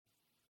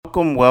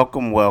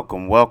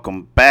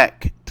Welcome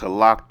back to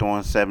Locked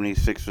On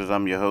 76ers.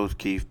 I'm your host,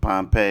 Keith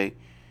Pompey.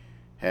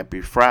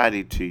 Happy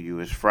Friday to you.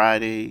 It's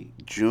Friday,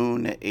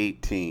 June the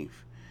 18th.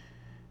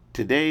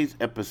 Today's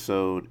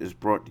episode is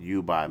brought to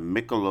you by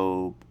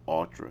Michelob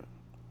Ultra.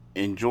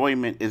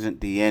 Enjoyment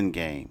isn't the end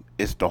game,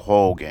 it's the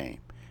whole game.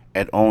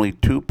 At only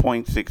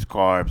 2.6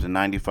 carbs and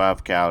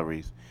 95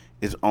 calories,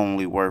 it's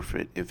only worth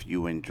it if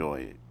you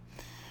enjoy it.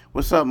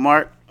 What's up,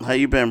 Mark? How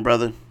you been,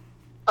 brother?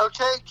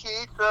 Okay,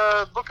 Keith.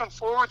 Looking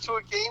forward to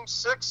a game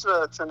six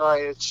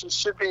tonight.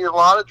 Should be a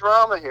lot of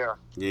drama here.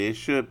 Yeah, it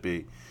should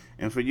be.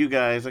 And for you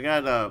guys, I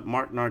got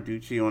Mark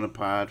Narducci on the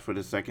pod for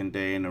the second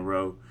day in a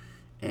row.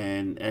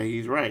 And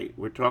he's right.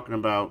 We're talking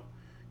about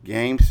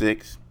game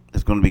six.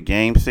 It's going to be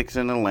game six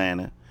in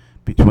Atlanta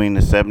between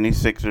the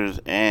 76ers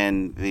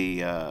and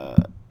the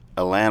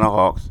Atlanta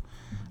Hawks.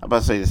 I'm about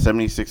to say the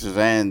 76ers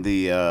and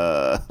the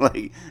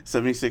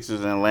 76ers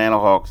and Atlanta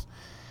Hawks.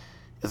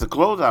 It's a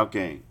closeout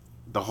game.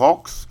 The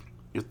Hawks,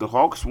 if the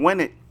Hawks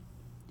win it,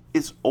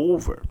 it's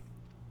over.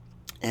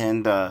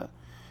 And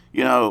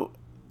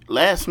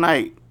last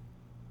night,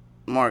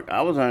 Mark,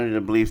 I was under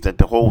the belief that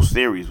the whole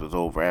series was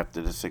over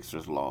after the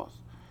Sixers lost,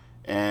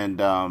 and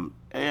I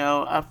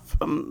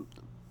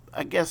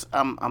guess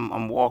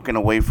I'm walking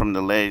away from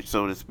the ledge,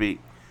 so to speak.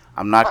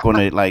 I'm not going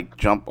to like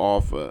jump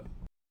off a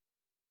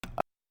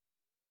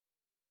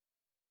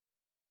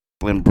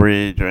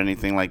bridge or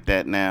anything like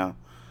that now,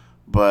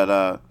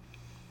 but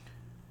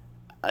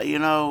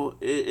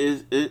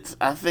it's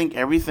I think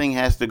everything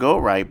has to go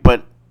right.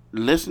 But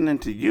listening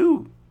to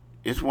you,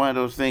 it's one of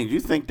those things. You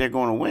think they're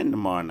going to win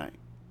tomorrow night?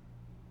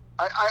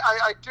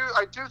 I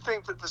do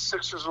think that the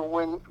Sixers will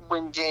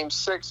win game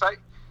six.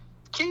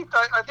 Keith,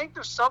 I think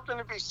there's something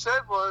to be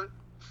said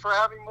for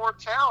having more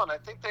talent. I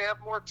think they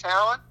have more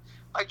talent.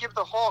 I give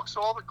the Hawks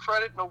all the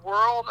credit in the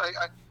world.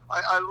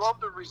 I love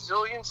their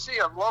resiliency.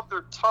 I love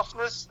their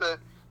toughness, the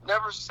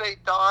never say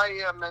die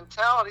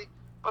mentality.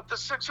 But the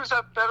Sixers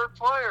have better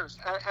players,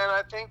 and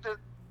I think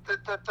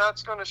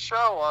that's going to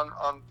show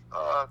on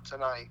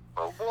tonight.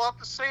 But we'll have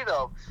to see,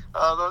 though.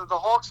 The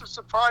Hawks are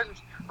surprising.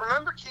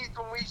 Remember, Keith,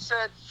 when we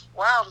said,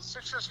 "Wow, the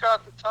Sixers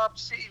got the top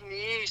seed in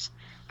the East.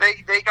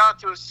 They got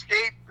to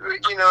escape,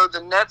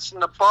 the Nets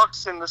and the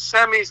Bucks in the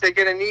semis. They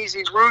get an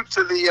easy route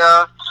to the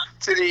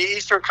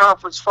Eastern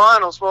Conference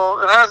Finals."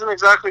 Well, it hasn't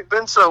exactly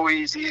been so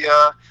easy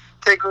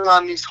taking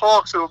on these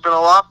Hawks, who have been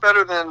a lot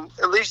better than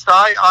at least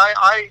I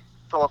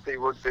thought they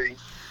would be.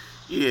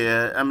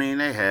 Yeah, I mean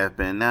they have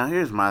been. Now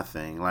here's my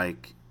thing.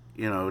 Like,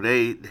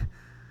 they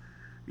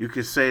you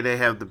could say they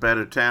have the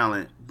better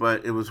talent,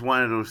 but it was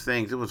one of those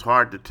things. It was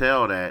hard to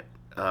tell that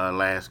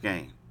last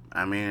game.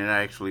 I mean, it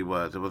actually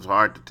was. It was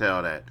hard to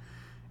tell that.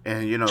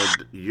 And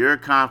you're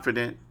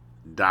confident.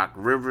 Doc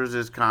Rivers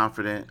is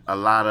confident. A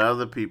lot of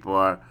other people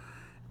are.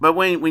 But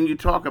when you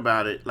talk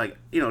about it, like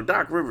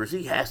Doc Rivers,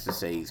 he has to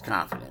say he's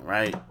confident,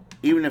 right?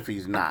 Even if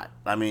he's not.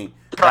 I mean,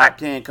 Doc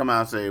can't come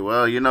out and say,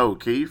 "Well,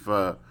 Keith,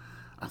 I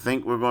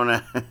think we're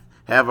gonna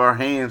have our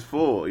hands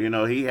full."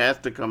 He has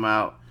to come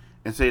out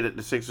and say that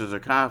the Sixers are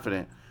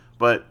confident.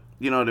 But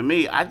to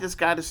me, I just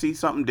got to see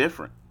something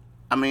different.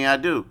 I mean, I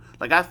do.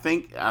 Like, I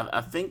think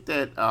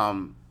that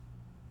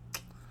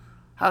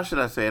how should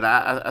I say it?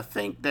 I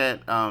think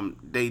that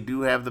they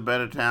do have the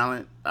better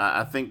talent.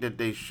 I think that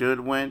they should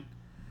win.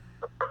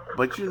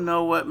 But you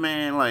know what,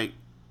 man? Like,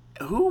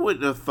 who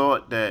would have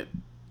thought that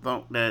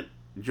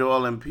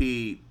Joel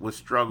Embiid would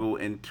struggle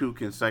in two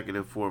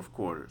consecutive fourth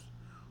quarters?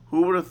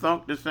 Who would have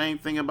thought the same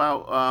thing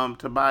about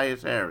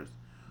Tobias Harris?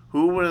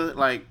 Who would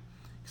have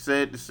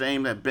said the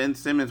same that Ben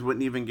Simmons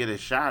wouldn't even get a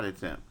shot at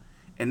him?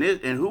 And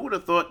who would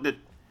have thought that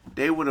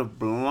they would have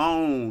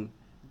blown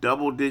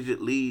double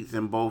digit leads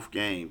in both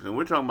games? And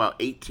we're talking about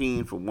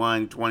 18 for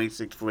one,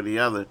 26 for the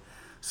other.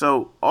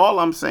 So all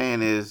I'm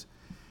saying is,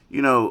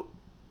 you know,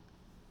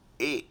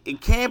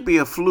 it can't be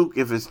a fluke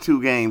if it's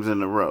two games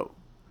in a row.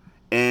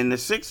 And the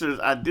Sixers,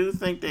 I do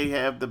think they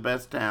have the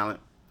best talent,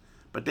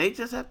 but they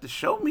just have to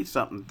show me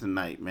something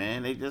tonight,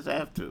 man. They just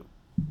have to.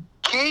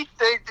 Keith,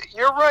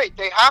 you're right.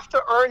 They have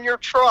to earn your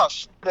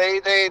trust. They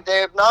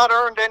have not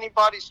earned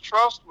anybody's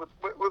trust with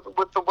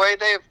the way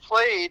they have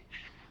played.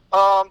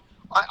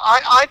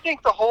 I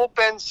think the whole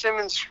Ben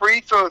Simmons free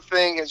throw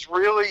thing has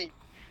really,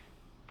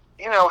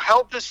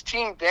 held this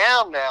team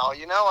down now.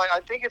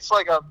 I think it's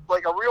like a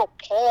real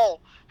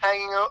pall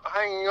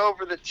hanging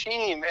over the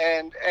team,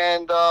 and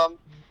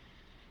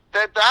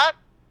that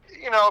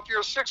if you're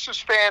a Sixers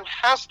fan,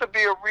 has to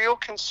be a real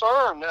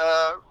concern.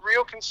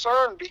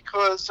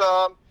 Because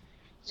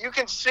you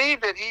can see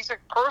that he's a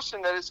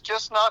person that is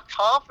just not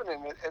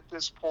confident at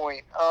this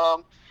point.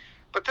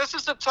 But this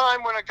is a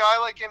time when a guy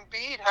like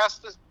Embiid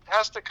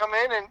has to come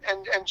in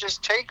and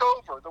just take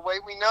over the way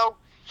we know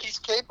he's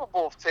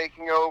capable of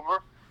taking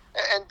over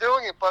and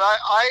doing it. But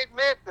I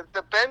admit that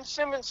the Ben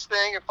Simmons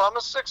thing, if I'm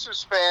a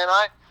Sixers fan,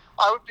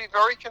 I would be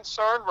very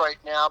concerned right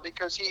now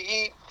because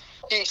he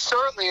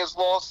certainly has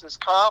lost his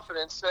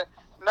confidence,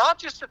 not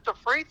just at the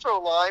free throw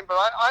line, but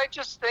I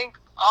just think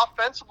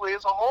offensively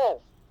as a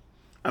whole.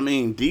 I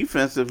mean,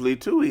 defensively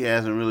too, he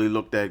hasn't really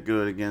looked that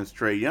good against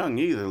Trey Young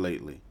either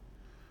lately.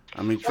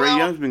 I mean, Trey Well,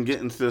 Young's been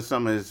getting to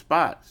some of his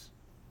spots.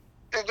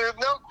 there's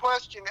no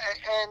question,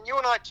 and you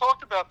and I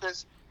talked about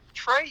this.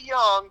 Trey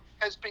Young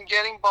has been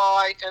getting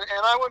by, and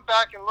I went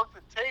back and looked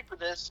at tape of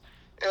this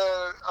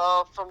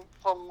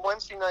from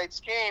Wednesday night's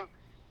game.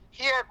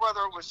 He had,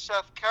 whether it was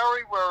Seth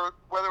Curry,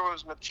 whether it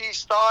was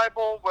Matisse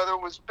Thybulle, whether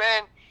it was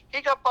Ben,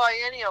 he got by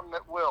any of them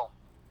at will.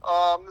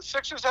 The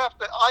Sixers have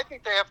to, I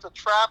think they have to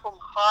trap him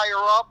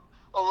higher up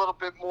a little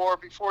bit more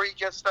before he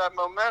gets that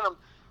momentum.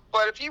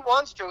 But if he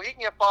wants to, he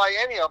can get by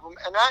any of them,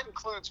 and that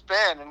includes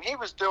Ben. And he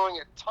was doing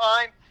it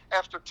time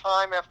after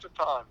time after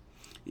time.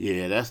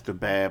 Yeah, that's the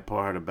bad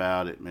part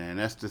about it, man.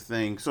 That's the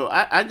thing. So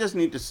I just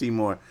need to see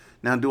more.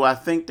 Now, do I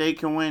think they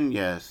can win?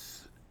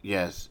 Yes,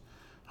 yes,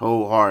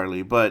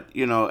 wholeheartedly. But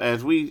you know,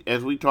 as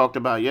we talked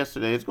about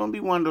yesterday, it's going to be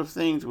one of those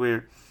things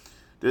where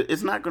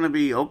it's not going to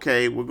be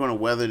okay. We're going to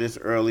weather this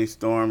early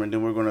storm, and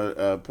then we're going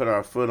to put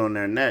our foot on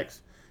their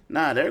necks.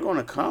 Nah, they're going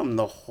to come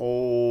the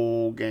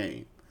whole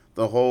game,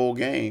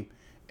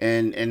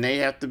 and they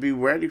have to be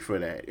ready for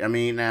that. I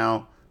mean,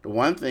 now the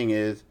one thing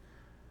is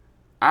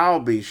I'll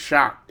be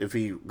shocked if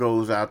he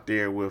goes out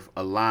there with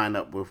a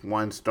lineup with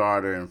one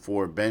starter and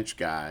four bench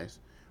guys,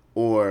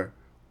 or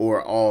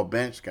all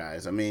bench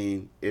guys. I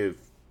mean, if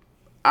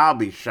I'll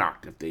be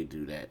shocked if they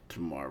do that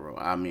tomorrow.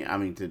 I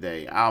mean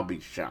today. I'll be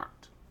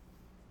shocked.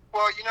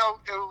 Well,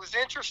 it was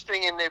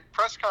interesting in the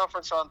press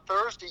conference on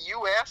Thursday.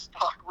 You asked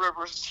Doc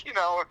Rivers,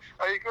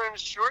 are you going to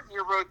shorten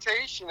your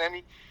rotation? And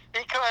he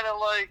kind of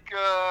like,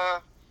 I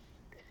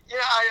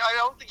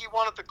don't think he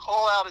wanted to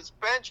call out his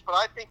bench, but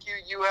I think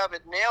you have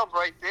it nailed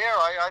right there.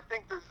 I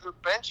think the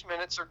bench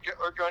minutes are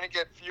going to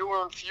get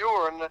fewer and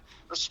fewer, and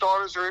the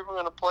starters are even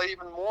going to play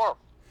even more.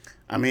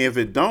 I mean, if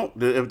they don't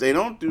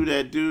do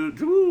that,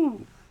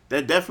 dude,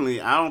 that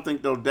definitely. I don't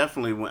think they'll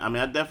definitely win. I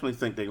mean, I definitely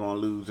think they're gonna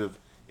lose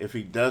if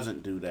he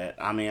doesn't do that.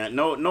 I mean,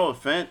 no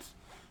offense,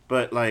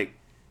 but like,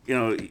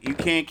 you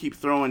can't keep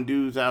throwing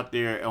dudes out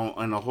there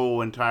on the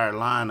whole entire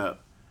lineup,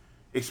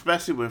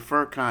 especially with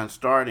Furkan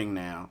starting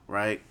now,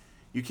 right?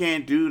 You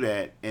can't do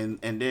that and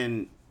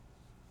then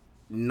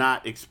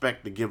not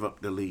expect to give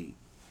up the lead.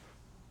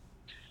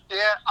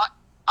 Yeah,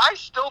 I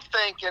still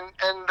think, and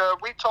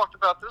we talked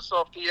about this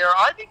off the air,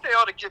 I think they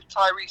ought to give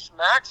Tyrese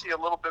Maxey a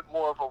little bit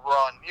more of a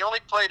run. He only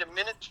played a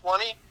minute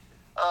 20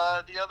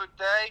 the other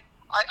day.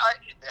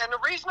 And the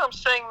reason I'm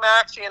saying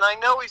Maxey, and I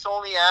know he's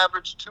only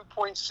averaged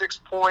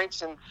 2.6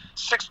 points in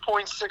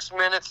 6.6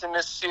 minutes in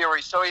this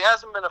series, so he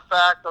hasn't been a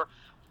factor.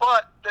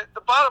 But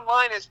the bottom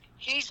line is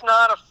he's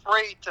not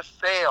afraid to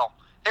fail.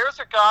 Here's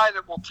a guy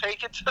that will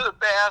take it to the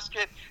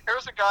basket.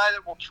 Here's a guy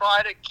that will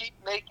try to keep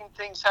making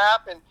things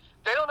happen.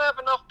 They don't have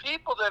enough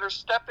people that are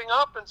stepping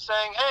up and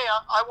saying, hey,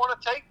 I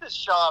want to take this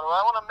shot, or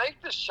I want to make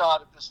this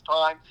shot at this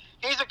time.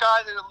 He's a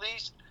guy that at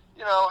least,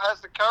 has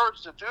the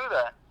courage to do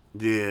that.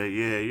 Yeah,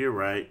 you're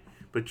right.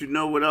 But you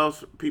know what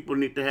else people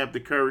need to have the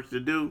courage to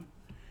do?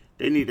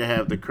 They need to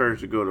have the courage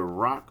to go to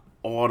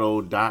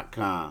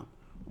rockauto.com.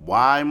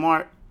 Why,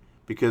 Mark?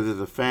 Because it's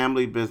a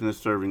family business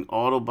serving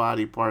auto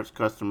body parts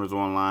customers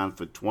online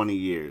for 20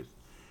 years.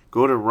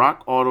 Go to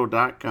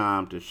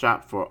rockauto.com to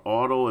shop for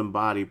auto and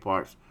body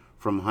parts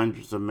from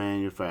hundreds of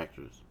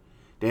manufacturers.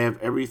 They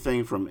have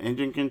everything from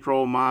engine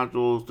control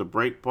modules to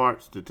brake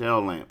parts to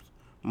tail lamps,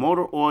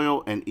 motor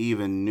oil, and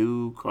even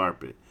new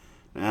carpet.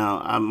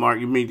 Now, Mark,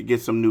 you need to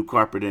get some new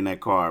carpet in that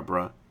car,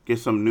 bruh. Get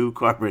some new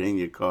carpet in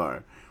your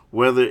car.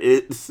 Whether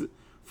it's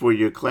for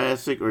your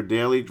classic or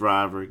daily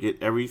driver,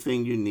 get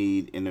everything you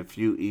need in a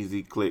few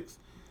easy clicks,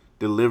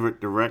 delivered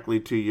directly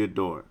to your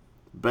door.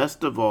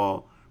 Best of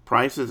all,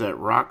 prices at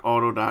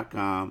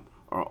rockauto.com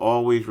are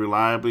always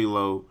reliably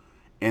low,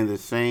 and the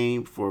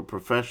same for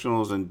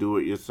professionals and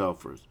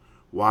do-it-yourselfers.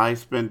 Why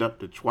spend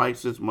up to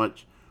twice as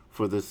much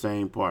for the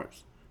same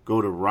parts?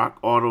 Go to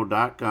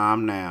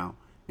rockauto.com now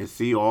and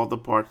see all the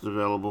parts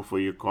available for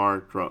your car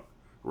or truck.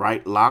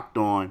 Right, Locked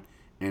On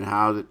and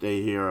How Did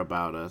They Hear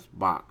About Us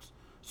box,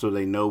 so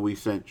they know we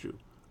sent you.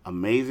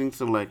 Amazing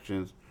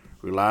selections,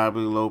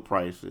 reliably low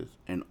prices,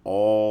 and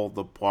all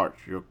the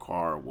parts your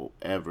car will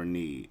ever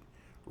need.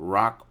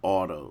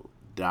 rockauto.com.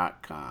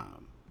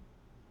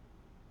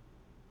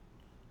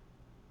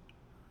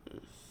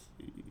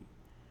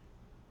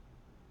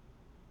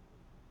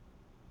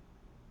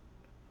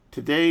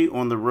 Today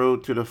on the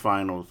road to the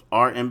finals,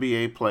 our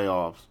NBA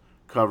playoffs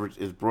coverage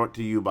is brought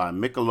to you by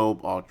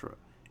Michelob Ultra.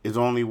 It's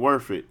only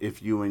worth it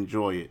if you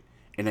enjoy it.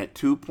 And at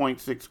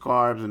 2.6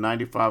 carbs and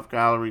 95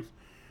 calories,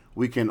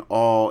 we can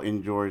all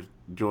enjoy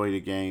the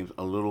games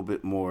a little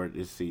bit more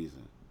this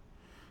season.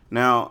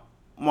 Now,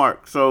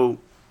 Mark, so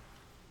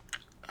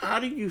how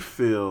do you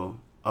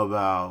feel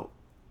about,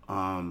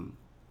 the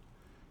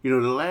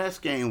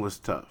last game was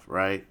tough,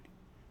 right?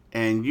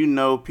 And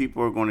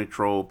people are going to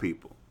troll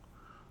people.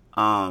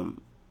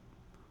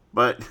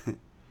 But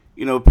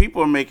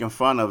people are making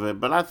fun of it,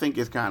 but I think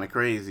it's kind of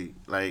crazy.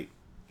 Like,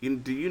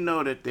 do you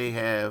know that they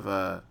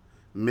have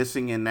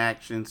missing in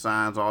action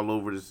signs all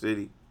over the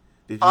city?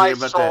 Did you hear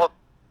about that?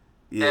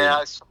 Yeah,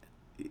 I saw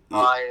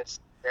bias.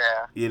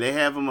 Yeah. Yeah, they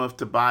have him of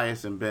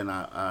Tobias and Ben.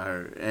 I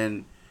heard,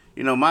 and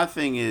my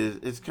thing is,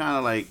 it's kind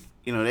of like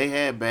they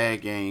had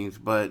bad games,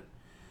 but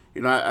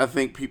I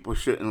think people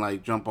shouldn't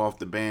like jump off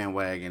the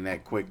bandwagon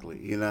that quickly.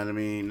 You know what I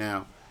mean?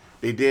 Now,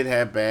 they did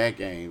have bad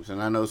games,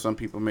 and I know some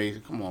people may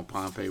say, "Come on,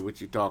 Pompey,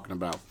 what you talking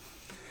about?"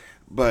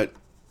 But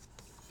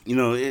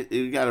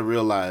you got to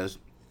realize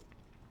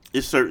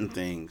it's certain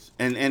things,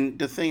 and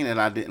the thing that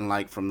I didn't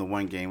like from the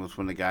one game was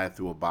when the guy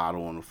threw a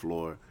bottle on the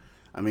floor.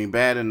 I mean,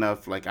 bad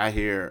enough. Like I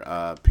hear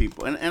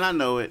people, and I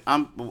know it.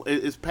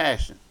 It's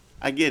passion.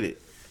 I get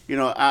it.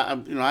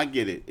 I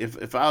get it.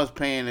 If I was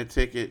paying a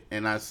ticket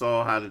and I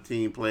saw how the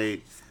team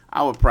played,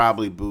 I would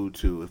probably boo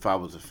too if I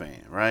was a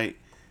fan, right?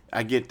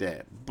 I get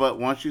that. But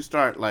once you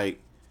start like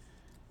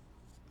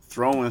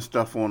throwing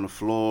stuff on the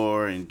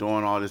floor and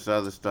doing all this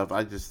other stuff,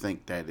 I just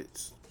think that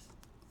it's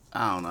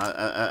I don't know.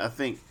 I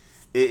think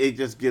it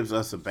just gives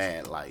us a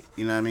bad light.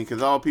 You know what I mean?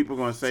 Because all people are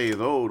going to say is,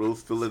 "Oh,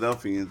 those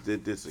Philadelphians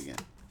did this again."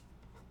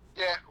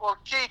 Yeah, well,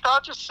 Keith,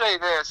 I'll just say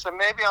this, and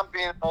maybe I'm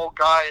being an old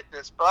guy at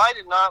this, but I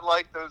did not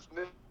like those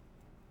moves.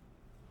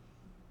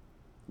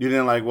 You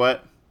didn't like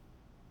what?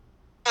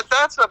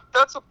 That's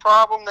a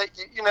problem that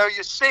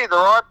you see. There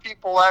are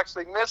people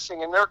actually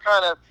missing, and they're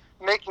kind of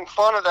making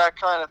fun of that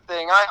kind of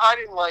thing. I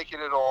didn't like it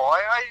at all.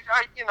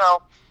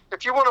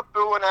 If you want to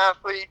boo an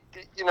athlete,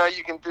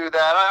 you can do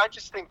that. I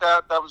just think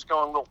that was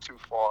going a little too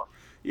far.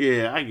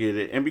 Yeah, I get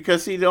it. And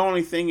because see, the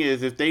only thing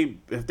is, if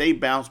they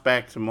bounce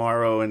back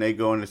tomorrow and they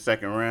go in the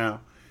second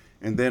round,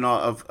 and then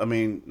I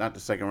mean, not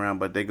the second round,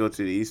 but they go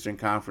to the Eastern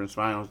Conference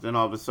Finals, then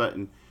all of a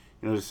sudden,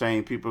 the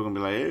same people are gonna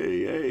be like,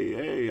 "Hey, hey,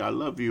 hey, I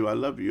love you, I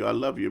love you, I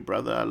love you,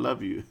 brother, I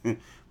love you."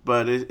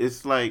 But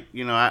it's like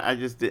I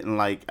just didn't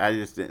like. I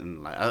just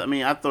didn't like. I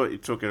mean, I thought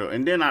it took it,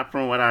 and then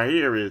from what I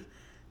hear is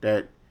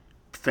that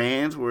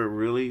fans were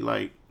really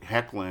like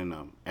heckling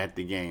them at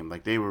the game,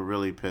 like they were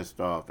really pissed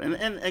off. And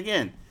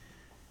again,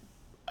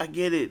 I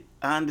get it.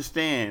 I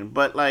understand.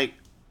 But like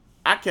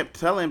I kept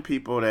telling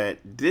people that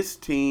this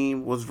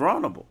team was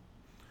vulnerable.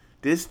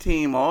 This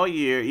team all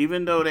year,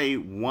 even though they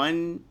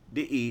won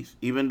the East,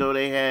 even though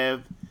they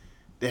have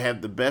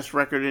the best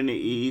record in the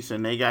East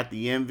and they got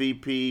the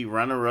MVP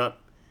runner up,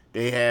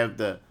 they have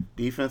the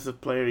defensive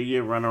player of the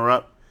year runner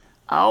up.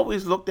 I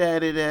always looked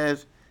at it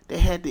as they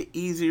had the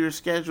easier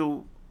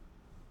schedule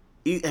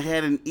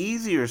had an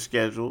easier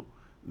schedule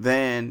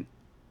than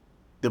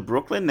the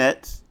Brooklyn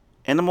Nets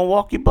and the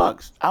Milwaukee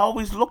Bucks. I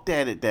always looked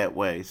at it that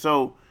way.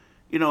 So,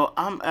 do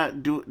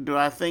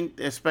I think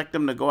expect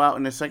them to go out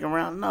in the second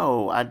round?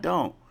 No, I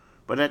don't.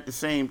 But at the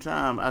same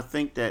time, I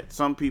think that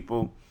some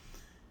people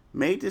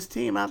made this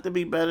team out to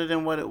be better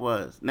than what it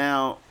was.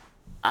 Now,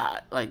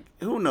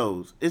 who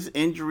knows? It's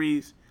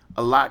injuries.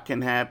 A lot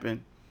can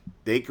happen.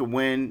 They could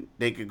win.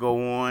 They could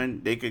go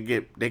on. They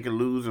could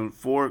lose in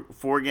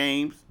four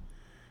games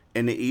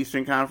in the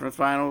Eastern Conference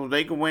Finals.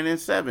 They could win in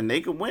 7.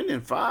 They could win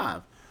in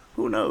 5.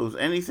 Who knows?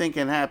 Anything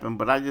can happen.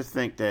 But I just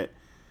think that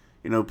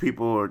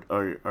people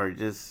are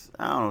just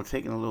I don't know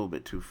taking a little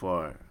bit too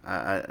far.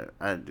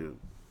 I do.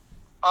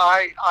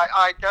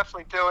 I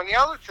definitely do. And the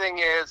other thing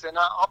is, and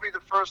I'll be the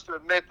first to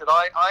admit that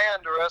I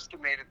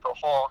underestimated the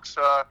Hawks.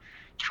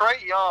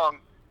 Trae Young,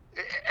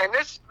 and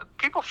this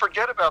people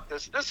forget about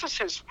this. This is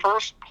his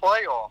first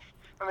playoff.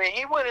 I mean,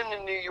 he went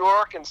into New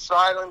York and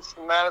silenced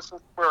the Madison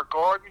Square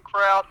Garden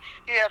crowd.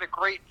 He had a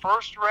great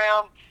first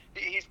round.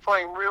 He's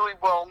playing really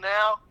well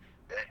now,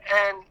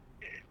 and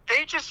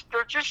they're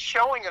just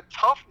showing a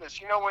toughness.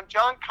 When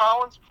John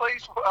Collins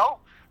plays well,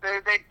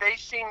 they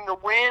seem to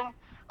win.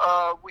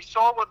 We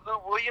saw what Lou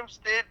Williams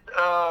did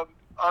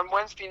on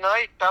Wednesday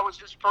night. That was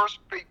his first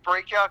big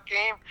breakout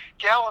game.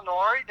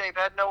 Gallinari, they've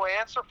had no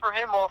answer for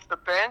him off the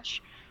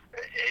bench.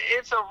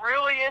 It's a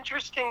really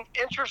interesting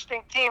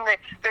team.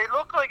 They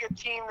look like a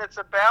team that's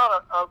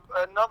about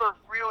another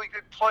really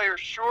good player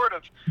short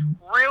of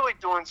really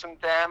doing some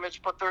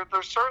damage, but they're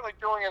certainly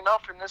doing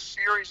enough in this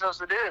series as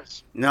it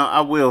is. Now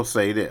I will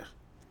say this: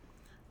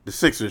 the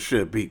Sixers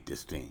should beat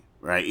this team,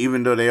 right?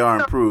 Even though they are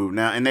improved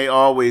now, and they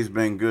always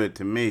been good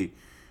to me,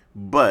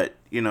 but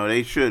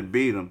they should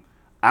beat them.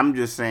 I'm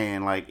just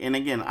saying, like, and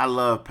again, I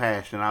love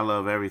passion, I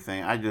love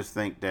everything. I just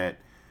think that,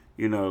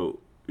 the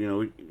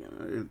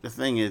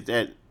thing is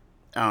that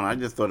I don't know. I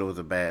just thought it was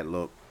a bad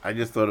look.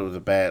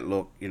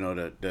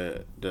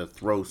 To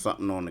throw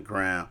something on the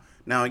ground.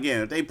 Now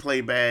again, if they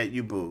play bad,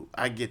 you boo.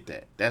 I get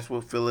that. That's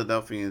what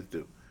Philadelphians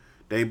do.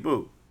 They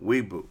boo. We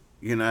boo.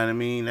 You know what I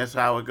mean? That's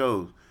how it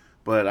goes.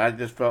 But I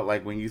just felt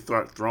like when you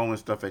start throwing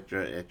stuff at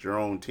your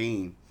own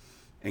team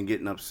and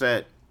getting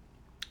upset,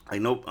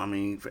 like nope. I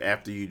mean,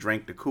 after you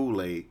drank the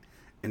Kool Aid,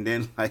 and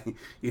then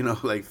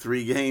like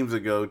 3 games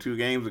ago, 2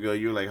 games ago,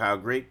 you're like how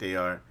great they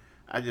are.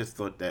 I just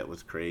thought that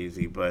was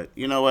crazy. But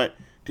you know what?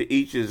 To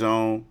each his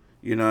own.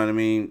 You know what I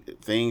mean?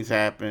 Things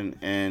happen,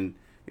 and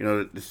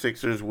the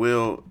Sixers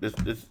will.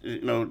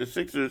 The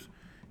Sixers.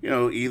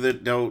 Either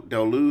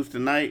they'll lose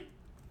tonight,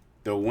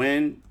 they'll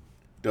win,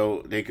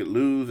 they could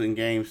lose in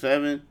Game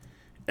 7.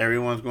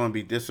 Everyone's going to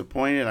be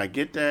disappointed. I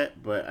get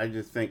that, but I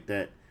just think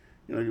that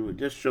you would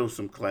just show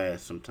some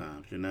class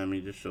sometimes. You know what I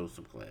mean? Just show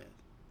some class.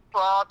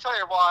 Well, I'll tell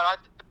you what. I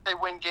think if they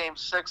win Game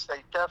 6,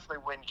 they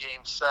definitely win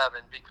Game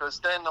 7 because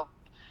they'll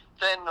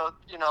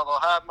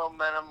have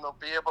momentum. They'll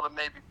be able to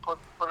maybe put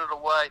it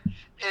away.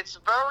 It's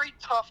very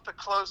tough to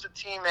close a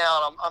team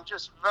out. I'm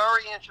just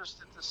very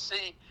interested to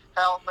see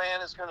how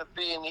Atlanta's going to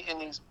be in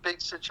these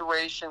big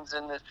situations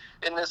in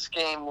this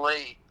game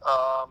late.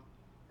 I'm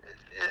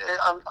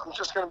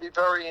just going to be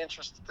very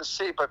interested to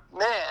see. But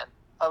man,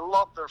 I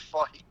love their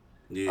fight.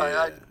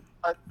 Yeah.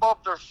 I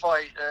love their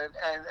fight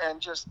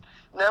and just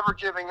never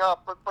giving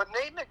up. But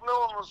Nate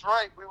McMillan was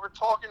right. We were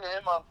talking to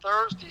him on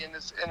Thursday in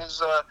his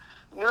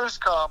news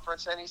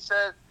conference, and he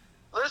said,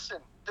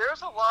 "Listen,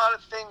 there's a lot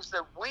of things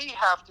that we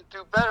have to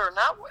do better."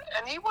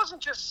 And he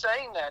wasn't just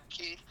saying that,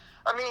 Keith.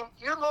 I mean,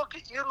 you look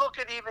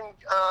at even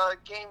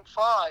Game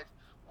 5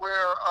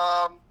 where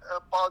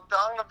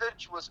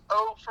Bogdanovich was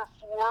 0 for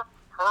 4.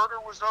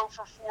 Herder was 0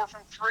 for 4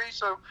 from 3,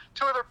 so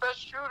two of their best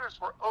shooters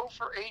were 0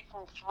 for 8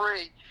 from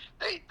 3.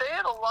 They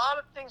had a lot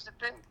of things that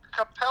didn't.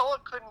 Capella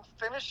couldn't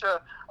finish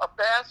a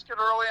basket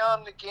early on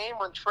in the game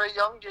when Trae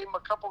Young gave him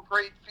a couple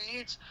great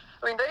feeds.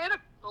 I mean, they had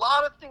a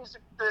lot of things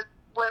that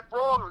went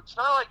wrong. It's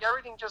not like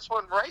everything just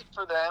went right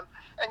for them,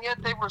 and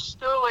yet they were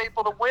still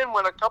able to win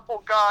when a couple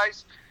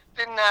guys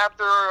didn't have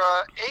their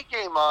A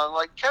game on.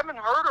 Like Kevin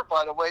Herter,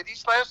 by the way,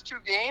 these last 2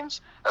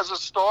 games as a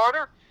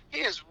starter,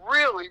 he has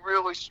really,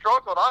 really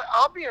struggled.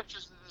 I'll be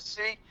interested to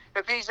see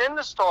if he's in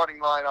the starting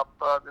lineup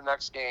the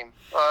next game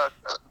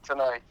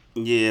tonight.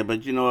 Yeah,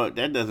 but you know what?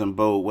 That doesn't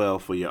bode well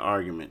for your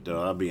argument,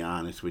 though. I'll be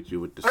honest with you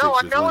with the No,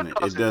 I Sixers know winning. it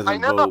doesn't. It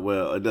doesn't bode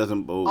well. It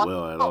doesn't bode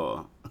well at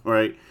all,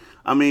 right?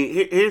 I mean,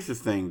 here's the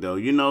thing, though.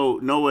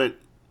 Know what?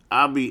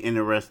 I'll be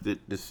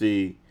interested to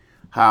see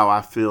how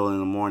I feel in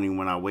the morning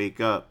when I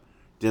wake up,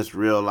 just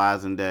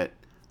realizing that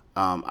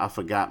I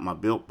forgot my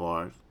Built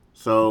Bars.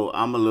 So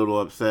I'm a little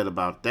upset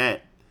about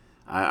that.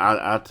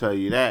 I'll tell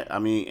you that. I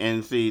mean,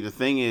 and see, the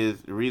thing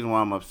is, the reason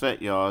why I'm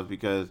upset, y'all, is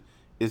because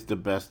it's the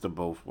best of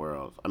both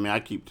worlds. I mean, I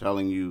keep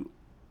telling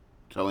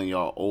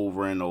y'all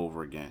over and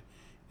over again,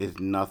 it's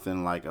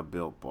nothing like a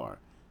Built Bar.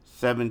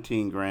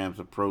 17 grams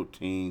of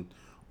protein,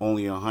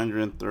 only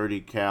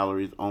 130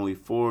 calories, only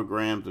 4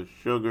 grams of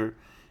sugar,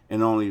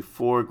 and only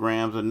 4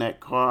 grams of net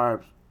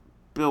carbs.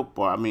 Built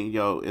Bar, I mean,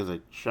 yo, is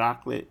a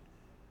chocolate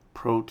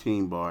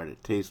protein bar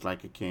that tastes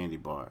like a candy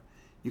bar.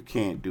 You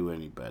can't do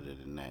any better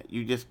than that.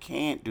 You just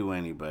can't do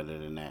any better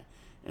than that.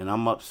 And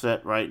I'm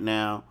upset right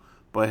now,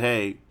 but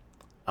hey,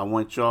 I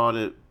want y'all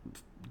to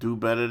do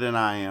better than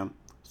I am.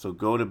 So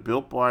go to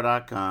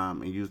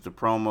builtbar.com and use the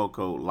promo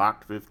code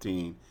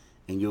LOCKED15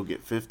 and you'll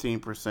get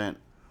 15%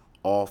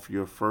 off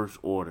your first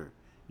order.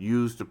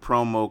 Use the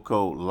promo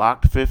code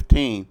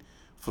LOCKED15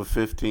 for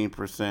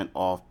 15%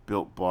 off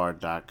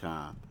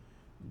builtbar.com.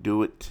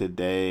 Do it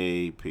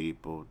today,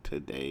 people,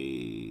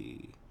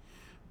 today.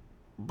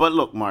 But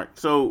look, Mark,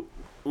 so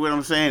what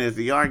I'm saying is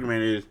the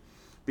argument is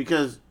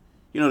because,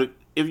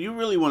 if you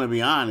really want to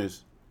be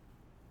honest,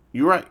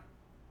 you're right.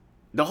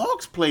 The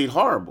Hawks played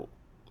horrible,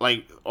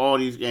 like all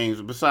these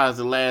games, besides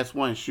the last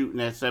one shooting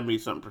at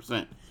 70-something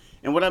percent.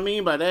 And what I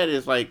mean by that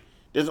is, like,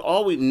 there's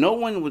always no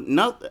one with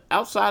nothing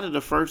outside of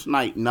the first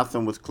night,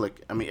 nothing was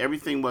clicking. I mean,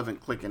 everything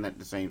wasn't clicking at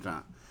the same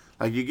time.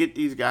 Like, you get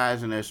these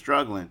guys and they're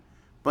struggling,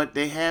 but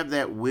they have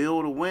that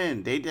will to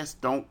win. They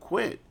just don't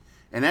quit.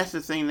 And that's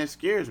the thing that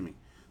scares me.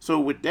 So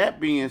with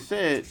that being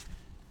said,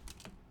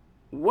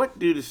 what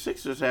do the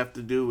Sixers have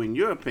to do, in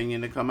your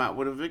opinion, to come out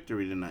with a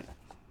victory tonight?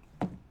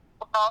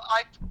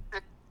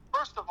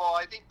 First of all,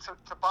 I think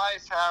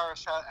Tobias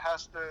Harris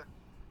has to.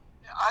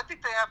 I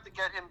think they have to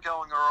get him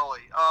going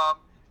early.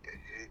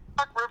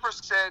 Doc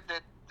Rivers said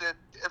that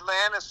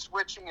Atlanta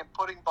switching and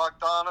putting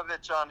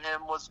Bogdanovich on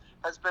him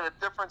has been a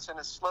difference and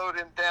has slowed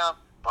him down.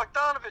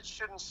 Bogdanovich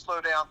shouldn't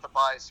slow down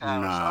Tobias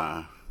Harris.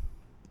 Nah.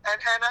 And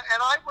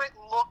I went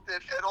and looked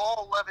at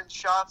all 11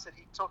 shots that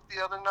he took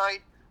the other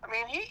night. I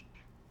mean,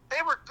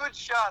 they were good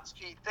shots,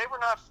 Keith. They were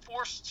not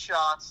forced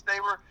shots.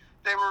 They were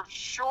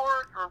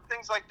short or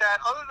things like that.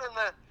 Other than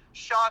the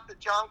shot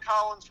that John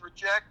Collins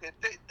rejected,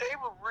 they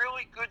were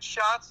really good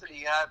shots that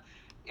he had.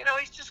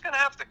 He's just going to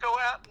have to go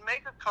out and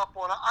make a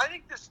couple. And I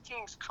think this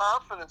team's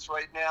confidence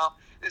right now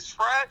is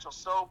fragile.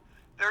 So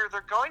they're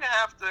going to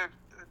have to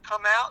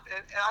come out,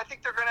 and I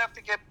think they're going to have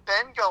to get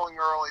Ben going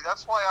early.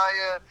 That's why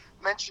I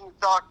mentioned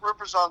Doc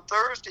Rivers on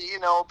Thursday,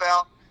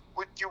 about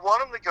would you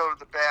want him to go to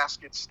the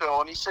basket still?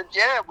 And he said,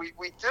 yeah, we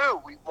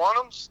do. We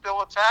want him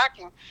still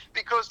attacking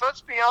because,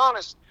 let's be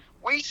honest,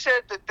 we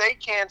said that they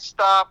can't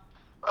stop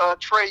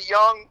Trae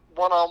Young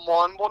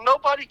one-on-one. Well,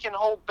 nobody can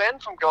hold Ben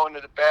from going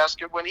to the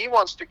basket when he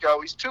wants to go.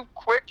 He's too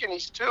quick and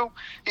he's too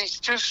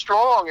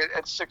strong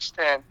at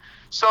 6'10".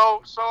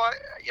 So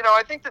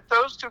I think that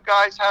those two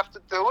guys have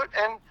to do it,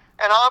 and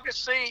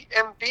obviously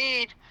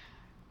Embiid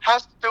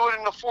has to do it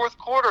in the fourth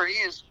quarter.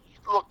 He has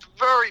looked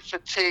very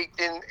fatigued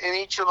in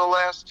each of the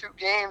last 2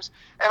 games.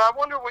 And I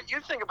wonder what you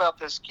think about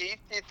this, Keith.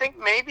 Do you think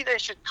maybe they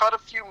should cut a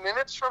few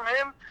minutes from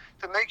him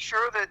to make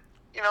sure that,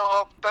 he'll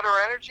have better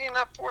energy in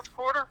that fourth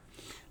quarter?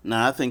 No,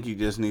 I think he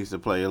just needs to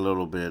play a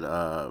little bit,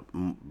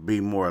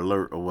 be more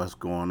alert of what's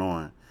going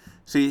on.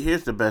 See,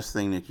 here's the best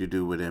thing that you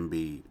do with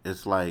Embiid.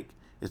 It's like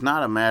it's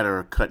not a matter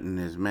of cutting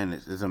his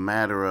minutes. It's a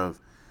matter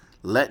of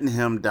letting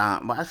him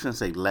dom. Well, I shouldn't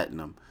say letting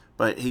him,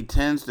 but he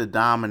tends to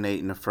dominate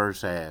in the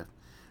first half,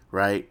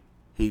 right?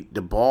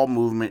 The ball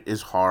movement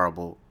is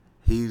horrible.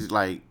 He's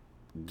like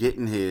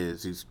getting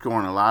his. He's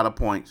scoring a lot of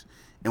points,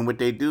 and what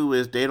they do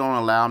is they don't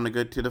allow him to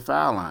get to the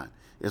foul line.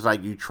 It's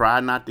like you try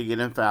not to get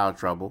in foul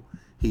trouble.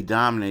 He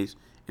dominates,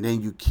 and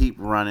then you keep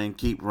running,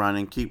 keep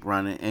running, keep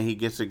running, and he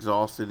gets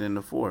exhausted in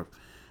the fourth.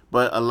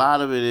 But a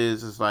lot of it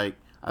is it's like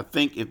I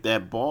think if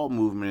that ball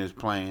movement is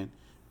playing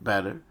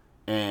better,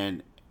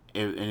 and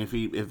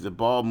if the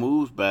ball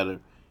moves better,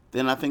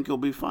 then I think he'll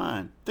be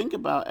fine. Think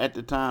about at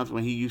the times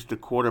when he used to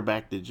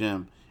quarterback the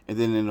gym, and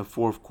then in the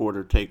fourth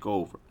quarter take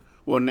over.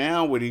 Well,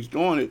 now what he's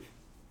doing is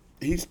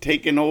he's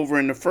taking over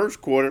in the first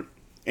quarter,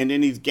 and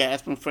then he's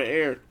gasping for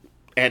air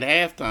at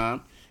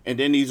halftime, and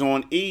then he's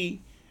on E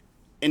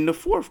in the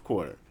fourth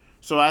quarter.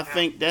 So I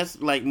think that's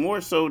like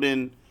more so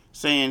than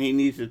saying he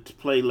needs to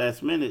play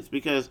less minutes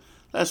because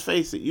let's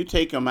face it, you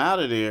take him out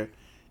of there,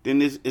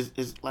 then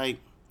it's like,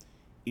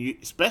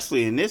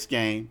 especially in this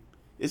game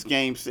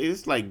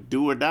it's like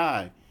do or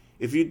die.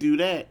 If you do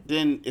that,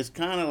 then it's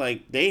kind of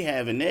like they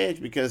have an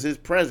edge because his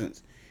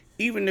presence,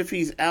 even if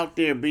he's out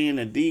there being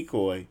a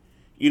decoy,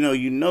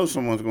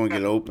 someone's going to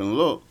get an open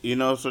look.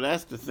 So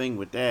that's the thing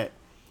with that.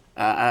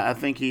 I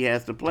think he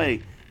has to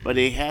play, but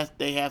they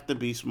have to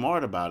be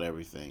smart about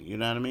everything. You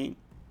know what I mean?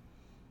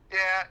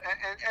 Yeah,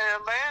 and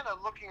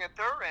Atlanta, looking at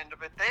their end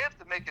of it, they have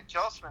to make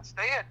adjustments.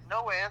 They had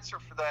no answer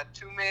for that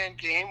two-man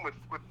game with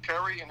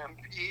Curry and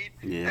Embiid.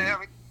 Yeah. They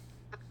have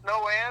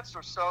no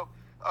answer. So,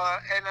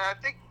 and I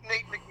think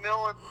Nate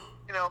McMillan,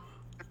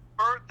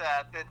 heard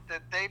that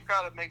they've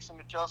got to make some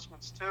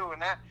adjustments too,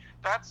 and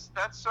that's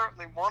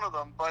certainly one of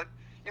them. But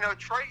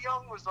Trae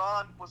Young was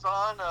on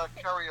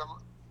Curry a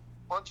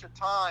bunch of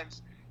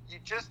times. You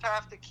just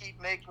have to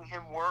keep making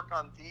him work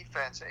on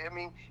defense. I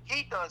mean,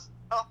 he does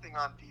nothing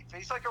on defense.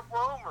 He's like a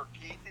roamer,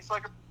 Keith. He's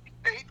like a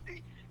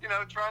safety,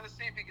 trying to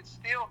see if he can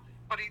steal.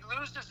 But he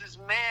loses his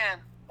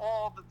man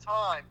all the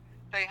time.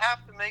 They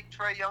have to make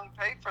Trae Young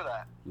pay for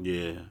that.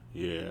 Yeah,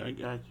 I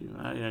got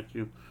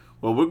you.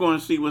 Well, we're going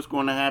to see what's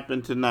going to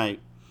happen tonight.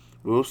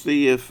 We'll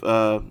see if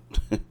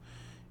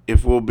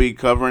if we'll be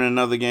covering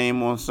another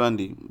game on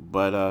Sunday.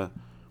 But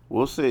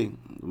we'll see.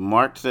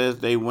 Mark says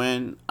they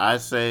win. I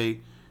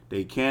say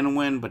they can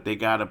win, but they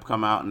got to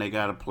come out and they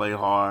got to play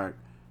hard,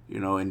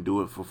 and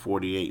do it for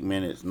 48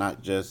 minutes,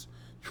 not just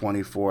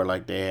 24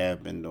 like they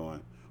have been doing.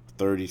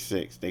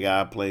 36. They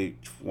got to play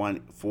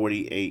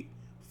 48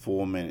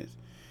 full minutes.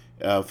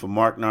 For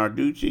Mark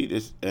Narducci,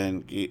 this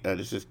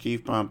is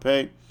Keith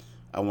Pompey.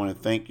 I want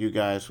to thank you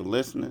guys for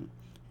listening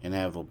and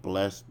have a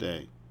blessed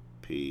day.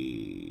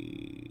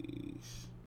 Peace.